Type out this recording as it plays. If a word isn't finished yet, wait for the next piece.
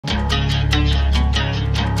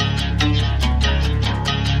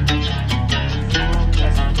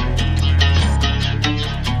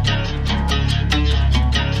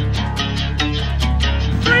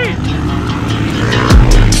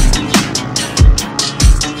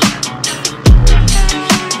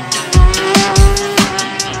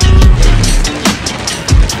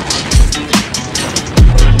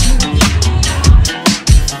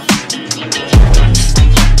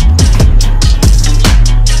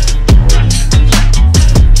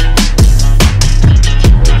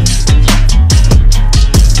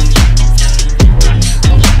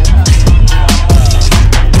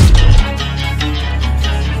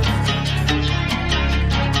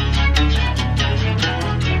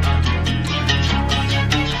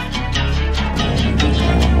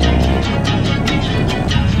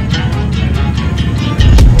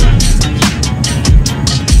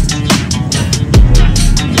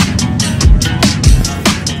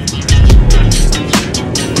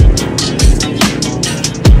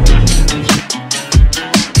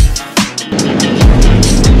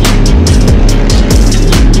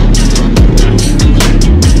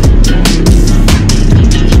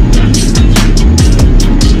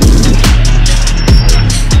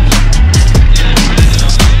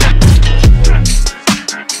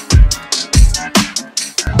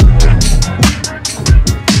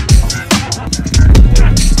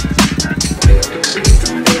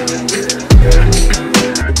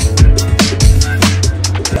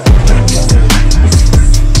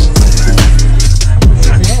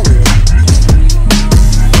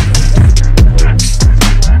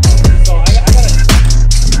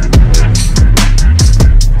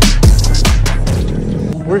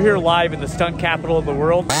We're here live in the stunt capital of the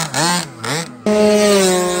world.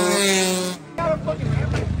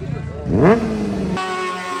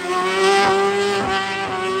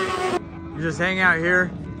 You just hang out here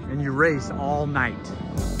and you race all night.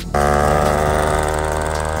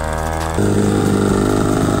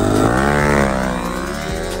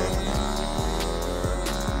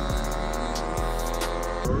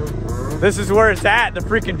 This is where it's at, the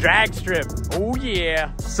freaking drag strip. Oh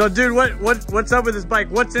yeah. So dude, what's up with this bike?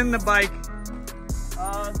 What's in the bike?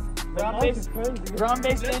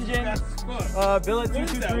 Grom-based engine, billet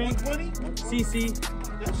 223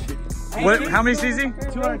 cc. What? How many cc?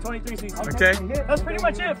 223 cc. Okay. That's pretty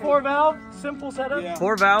much it. 4-valve, simple setup. Yeah.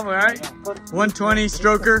 4-valve, all right. 120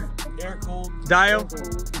 stroker. Air cooled. Dial.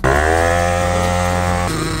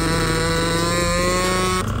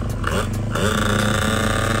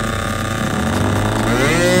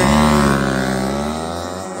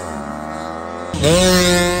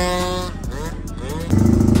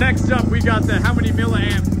 Next up, we got the how many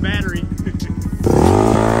milliamp battery.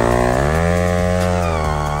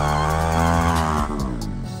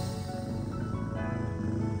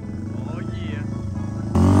 Oh yeah.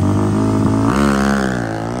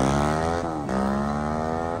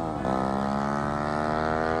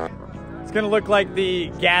 It's gonna look like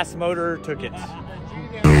the gas motor took it.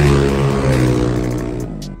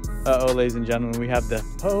 Uh-oh, ladies and gentlemen, we have the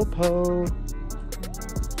po-po.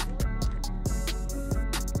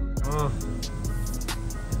 A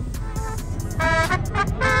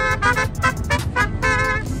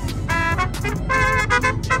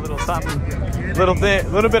little something, little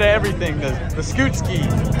bit of everything. The scoot ski.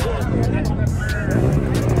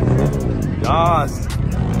 Yes.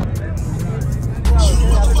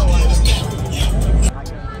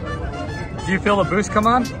 Do you feel the boost come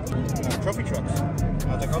on? Trophy trucks. I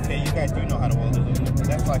was like, okay, you guys do know how to weld it.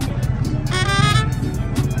 That's like it.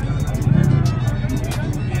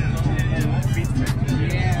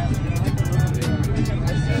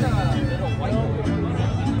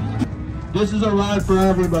 This is a ride for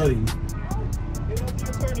everybody.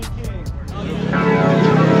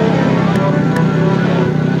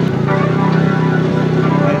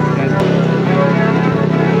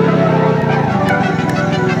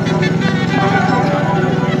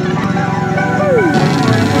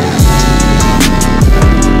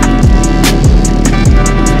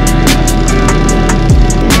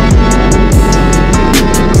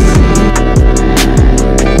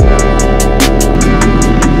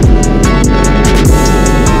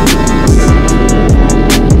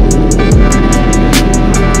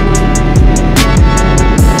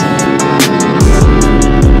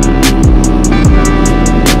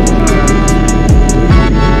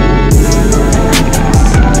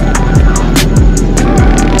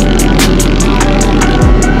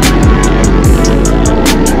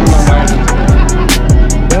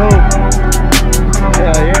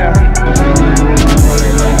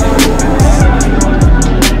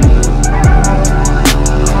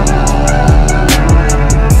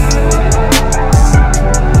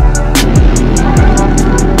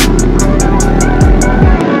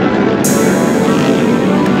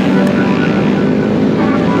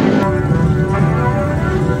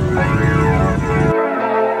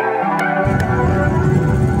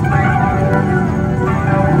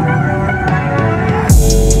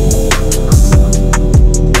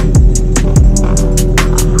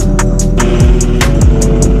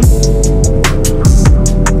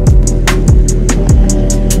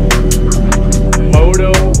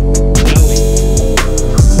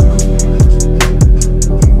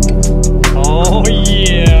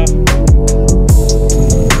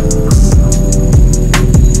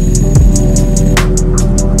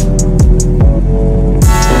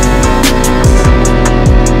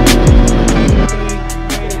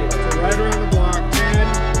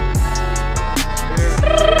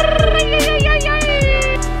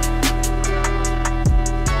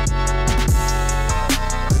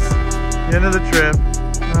 The end of the trip.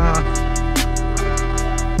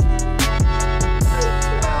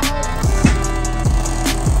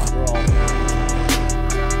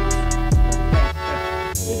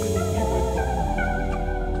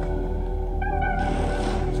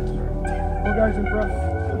 What guys in front?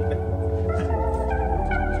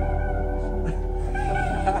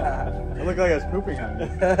 I look like I was pooping on you.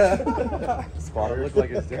 Squatter looked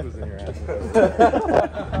like his dick was in your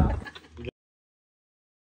ass.